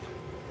right.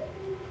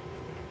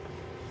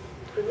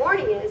 The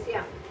warning is,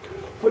 yeah.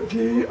 But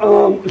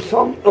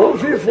some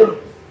people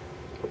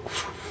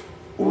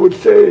would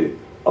say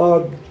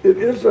it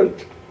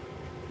isn't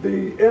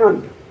the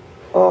end.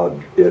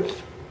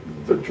 It's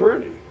the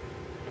journey.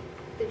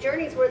 The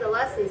journey is where the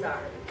lessons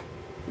are.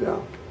 Yeah.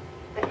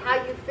 But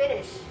how you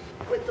finish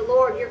with the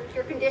Lord,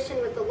 your condition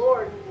with the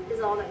Lord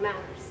is all that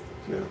matters.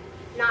 Yeah.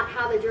 Not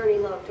how the journey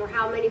looked or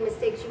how many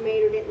mistakes you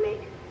made or didn't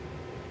make.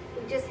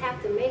 We just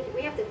have to make it.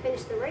 We have to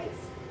finish the race.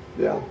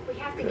 Yeah. We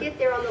have to get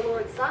there on the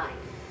Lord's side.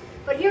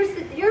 But here's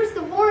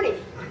the warning.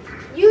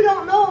 You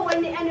don't know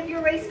when the end of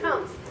your race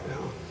comes. Yeah.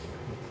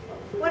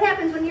 What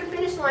happens when your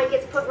finish line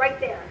gets put right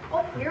there?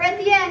 Oh, you're at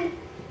the end.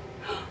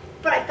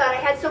 But I thought I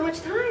had so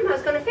much time. I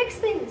was going to fix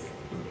things.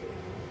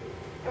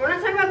 And we're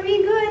not talking about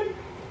being good.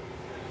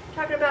 We're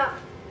talking about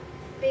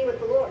being with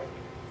the Lord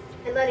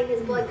and letting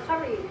His blood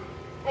cover you.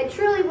 And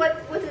truly,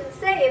 what does it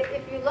say?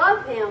 If you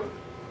love Him,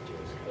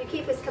 you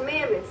keep His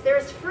commandments. There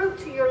is fruit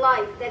to your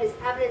life that is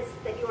evidence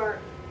that you are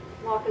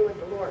walking with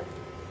the Lord.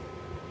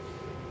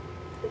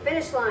 The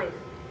finish line.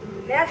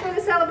 That's where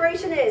the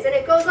celebration is. And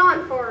it goes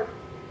on for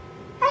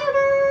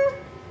ever.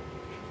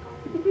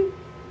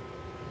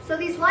 So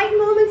these light and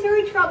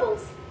momentary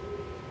troubles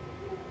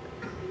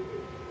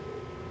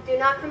do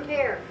not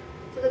compare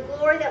to the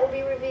glory that will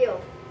be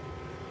revealed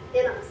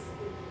in us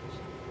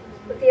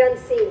with the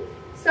unseen.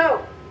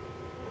 So,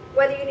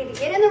 whether you need to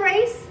get in the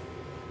race,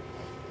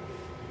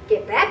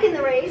 get back in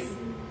the race,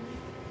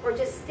 or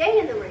just stay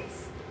in the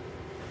race.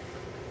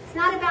 It's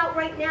not about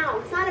right now.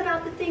 It's not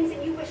about the things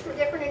that you wish were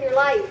different in your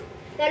life.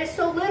 That is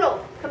so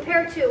little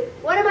compared to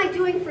what am I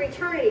doing for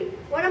eternity?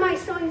 What am I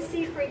sowing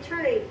seed for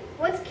eternity?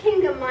 What's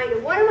kingdom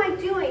minded? What am I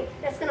doing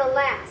that's going to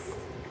last?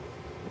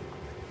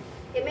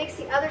 It makes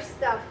the other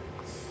stuff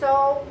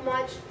so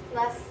much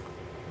less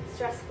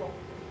stressful.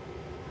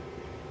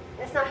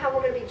 That's not how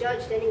we're going to be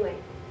judged anyway.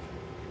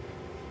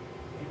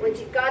 When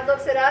God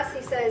looks at us,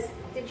 he says,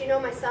 did you know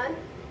my son?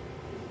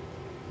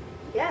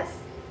 Yes.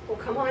 Well,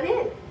 come on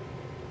in.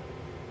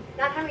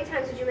 Not how many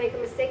times did you make a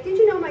mistake? Did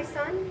you know my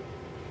son?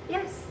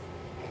 Yes.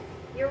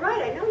 You're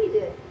right, I know you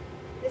did.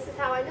 This is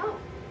how I know.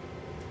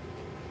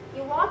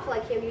 You walked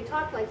like him, you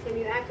talked like him,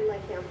 you acted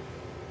like him.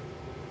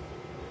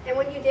 And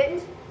when you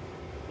didn't,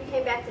 you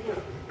came back to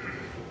him.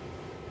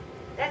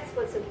 That's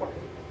what's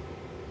important.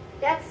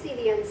 That's see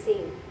the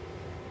unseen.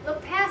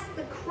 Look past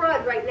the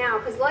crud right now,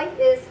 because life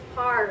is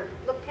hard.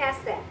 Look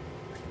past that.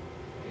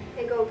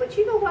 And go, but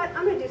you know what?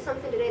 I'm going to do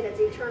something today that's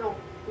eternal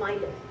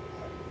minded.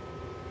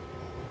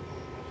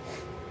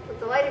 With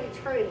the light of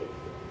eternity.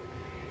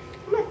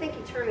 I'm going to think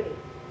eternity.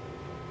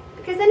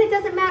 Because then it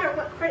doesn't matter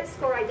what credit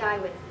score I die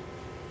with.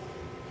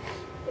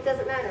 It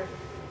doesn't matter.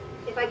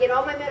 If I get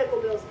all my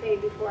medical bills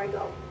paid before I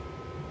go.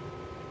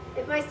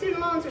 If my student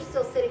loans are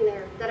still sitting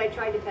there that I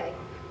tried to pay.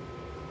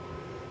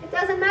 It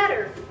doesn't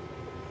matter.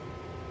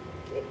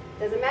 It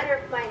doesn't matter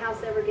if my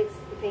house ever gets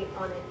the paint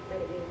on it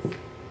that it needs.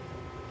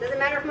 It doesn't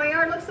matter if my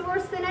yard looks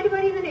worse than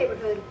anybody in the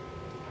neighborhood.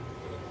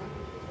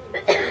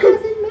 It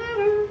doesn't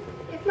matter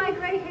if my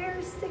gray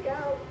hairs stick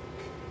out.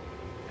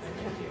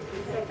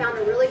 I found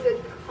a really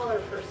good color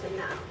person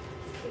now.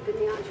 It's keeping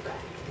me on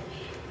track.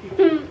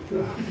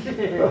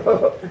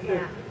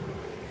 Yeah.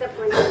 Except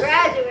when he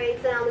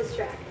graduates, then I'll lose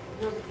track.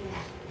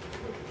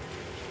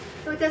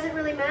 So it doesn't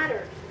really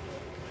matter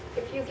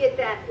if you get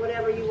that,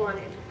 whatever you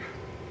wanted.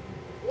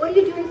 What are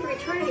you doing for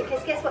eternity?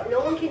 Because guess what? No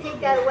one can take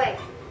that away.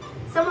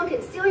 Someone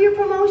can steal your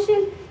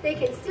promotion. They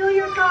can steal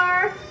your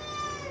car.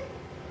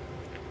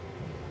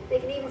 They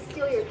can even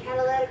steal your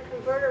catalytic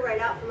converter right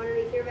out from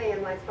underneath your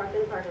van while it's parked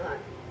in the parking lot.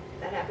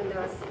 That happened to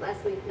us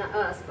last week. Not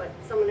us, but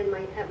someone at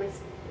my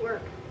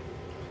work.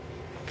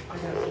 I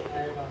got to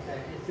add about that.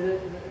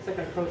 It's like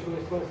our coach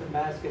always told us in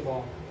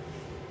basketball.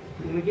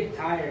 When we get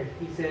tired,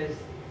 he says,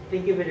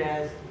 think of it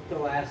as the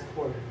last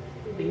quarter.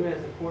 Think of it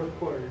as the fourth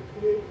quarter.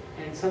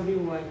 And some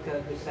people like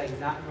to just like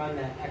not run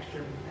that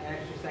extra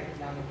second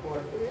down the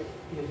court.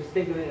 You know, just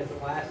think of it as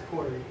the last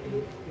quarter in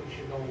which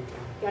you're going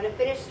from. Got to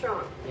finish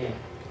strong. Yeah.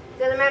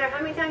 Doesn't matter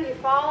how many times you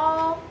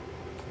fall.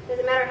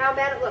 Doesn't matter how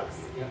bad it looks.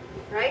 Yeah.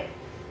 Right?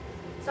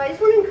 So I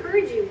just want to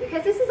encourage you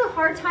because this is a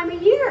hard time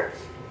of year.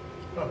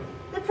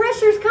 The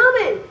pressure's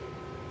coming.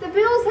 The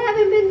bills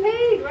haven't been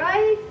paid,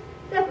 right?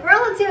 The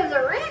relatives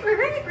are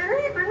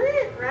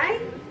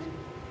right?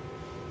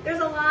 There's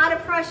a lot of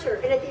pressure.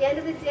 And at the end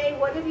of the day,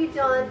 what have you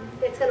done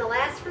that's going to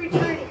last for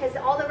eternity because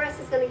all the rest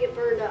is going to get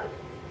burned up?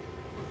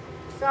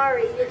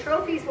 Sorry, your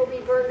trophies will be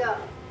burned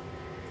up.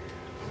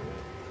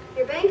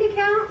 Your bank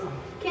account,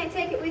 can't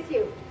take it with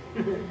you.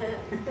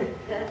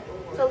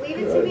 So leave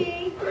it to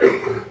me.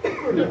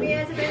 Leave me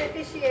as a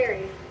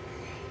beneficiary.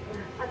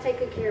 I'll take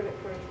good care of it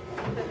for you.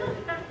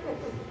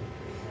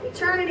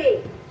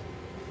 Eternity.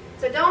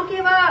 So don't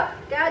give up.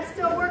 God's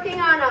still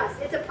working on us.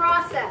 It's a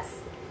process.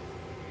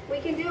 We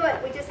can do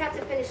it. We just have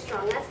to finish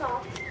strong. That's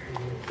all.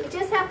 We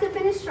just have to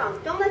finish strong.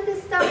 Don't let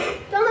this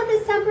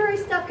temporary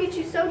stuff get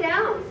you so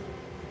down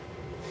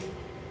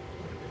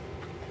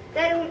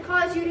that it would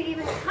cause you to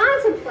even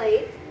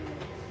contemplate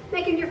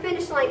making your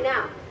finish line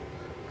now.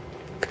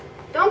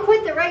 Don't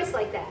quit the race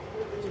like that.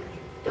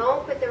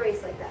 Don't quit the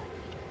race like that.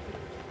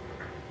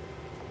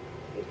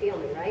 You feel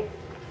me, right?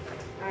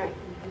 All right.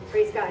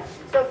 Praise God.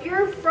 So if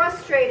you're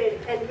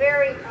frustrated and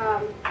very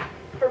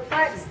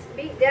perplexed,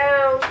 beat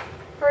down,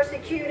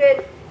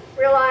 persecuted,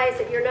 realize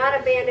that you're not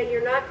abandoned,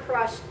 you're not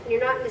crushed, and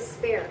you're not in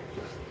despair.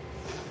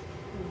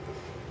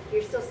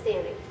 You're still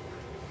standing.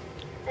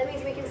 That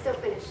means we can still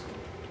finish.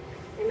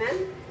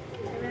 Amen?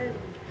 Amen.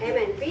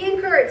 Amen. Be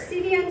encouraged. See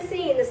the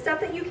unseen. The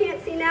stuff that you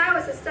can't see now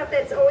is the stuff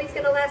that's always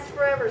going to last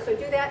forever. So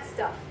do that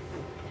stuff.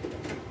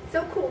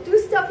 So cool. Do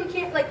stuff you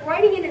can't, like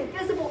writing in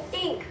invisible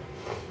ink.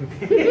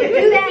 Do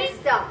that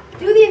stuff.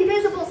 Do the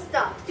invisible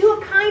stuff. Do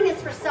a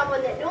kindness for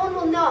someone that no one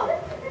will know.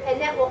 And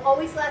that will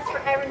always last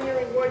forever in your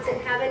rewards in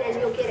heaven, and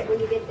you'll get it when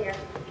you get there.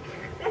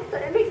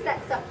 That makes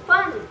that stuff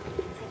fun.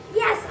 It's like,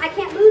 yes, I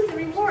can't lose the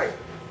reward.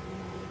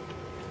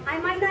 I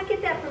might not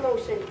get that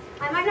promotion.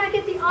 I might not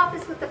get the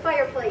office with the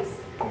fireplace.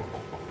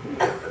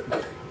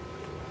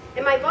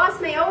 And my boss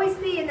may always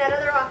be in that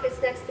other office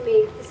next to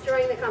me,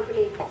 destroying the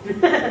company.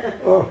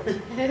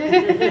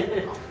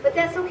 But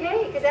that's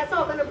okay, because that's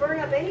all going to burn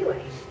up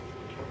anyway.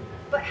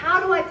 But how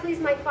do I please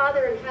my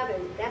Father in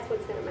heaven? That's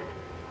what's going to matter.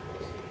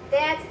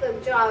 That's the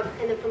job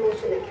and the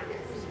promotion that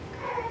counts.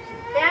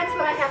 That's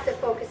what I have to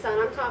focus on.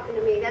 I'm talking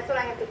to me. That's what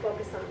I have to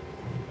focus on.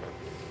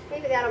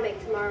 Maybe that'll make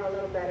tomorrow a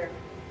little better.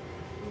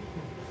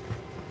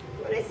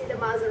 when I see the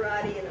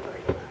Maserati in the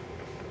parking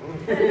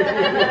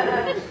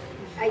lot.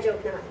 I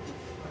joke not.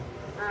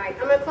 All right,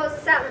 I'm going to close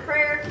this out in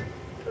prayer.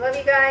 I love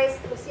you guys.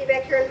 We'll see you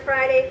back here on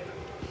Friday.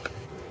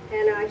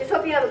 And I just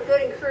hope you have a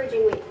good,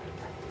 encouraging week.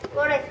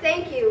 Lord, I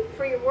thank you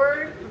for your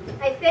word.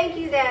 I thank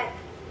you that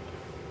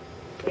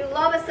you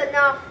love us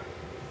enough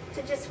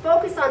to just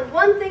focus on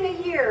one thing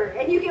a year,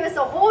 and you give us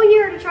a whole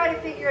year to try to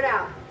figure it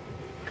out.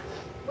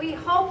 We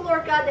hope,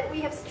 Lord God, that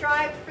we have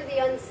strived for the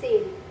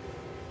unseen.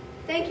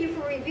 Thank you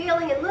for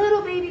revealing in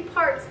little baby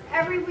parts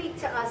every week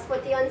to us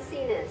what the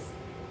unseen is.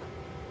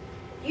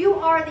 You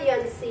are the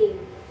unseen.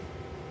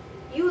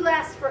 You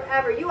last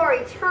forever. You are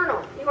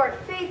eternal. You are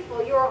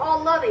faithful. You are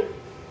all-loving.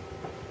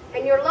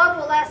 And your love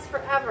will last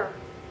forever.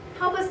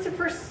 Help us to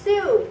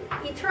pursue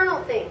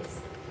eternal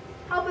things.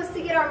 Help us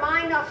to get our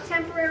mind off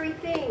temporary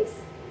things,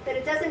 that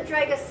it doesn't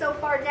drag us so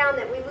far down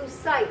that we lose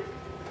sight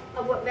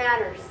of what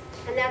matters.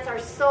 And that's our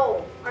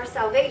soul, our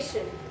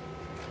salvation,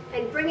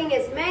 and bringing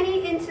as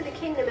many into the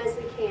kingdom as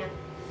we can.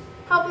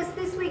 Help us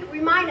this week.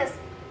 Remind us.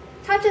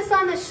 Touch us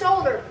on the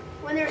shoulder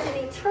when there's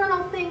an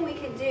eternal thing we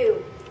can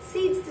do,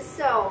 seeds to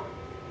sow,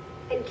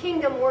 and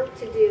kingdom work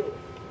to do.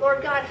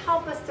 Lord God,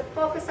 help us to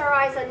focus our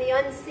eyes on the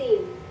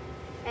unseen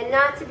and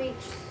not to be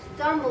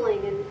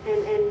stumbling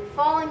and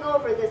falling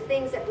over the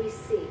things that we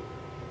see.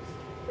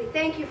 We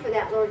thank you for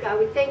that, Lord God.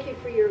 We thank you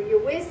for your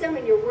wisdom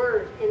and your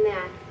word in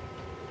that.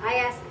 I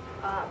ask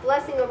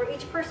blessing over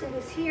each person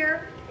who's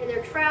here in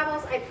their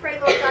travels. I pray,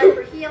 Lord God,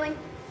 for healing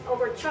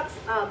over Chuck's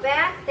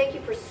back. Thank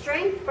you for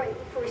strength,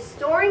 for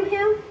restoring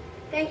him.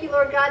 Thank you,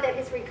 Lord God, that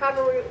his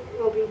recovery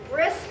will be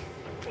brisk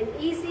and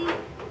easy,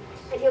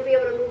 and he'll be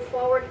able to move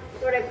forward.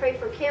 Lord, I pray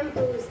for Kim,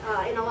 who's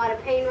in a lot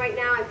of pain right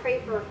now. I pray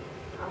for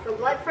her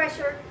blood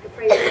pressure. I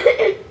pray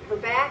for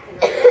her back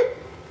and her hip,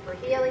 for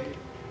healing.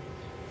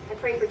 I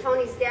pray for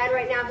Tony's dad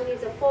right now, who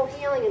needs a full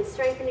healing and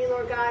strengthening,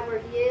 Lord God, where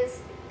he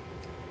is.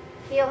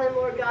 Heal him,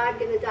 Lord God.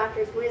 Give the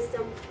doctors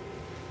wisdom.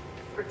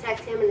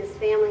 Protect him and his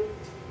family.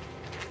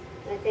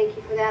 And I thank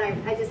you for that.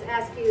 I just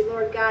ask you,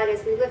 Lord God,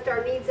 as we lift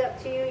our needs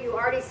up to you, you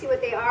already see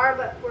what they are,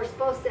 but we're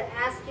supposed to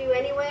ask you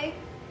anyway.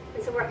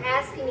 And so we're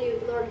asking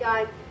you, Lord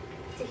God,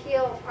 to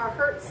heal our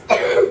hurts,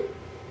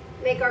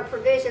 make our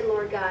provision,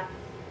 Lord God,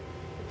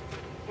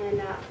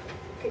 and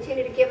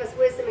continue to give us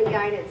wisdom and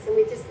guidance. And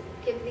we just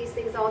give these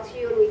things all to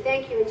you, and we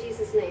thank you in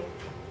Jesus' name.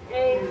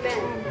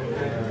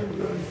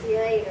 Amen. See you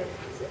later.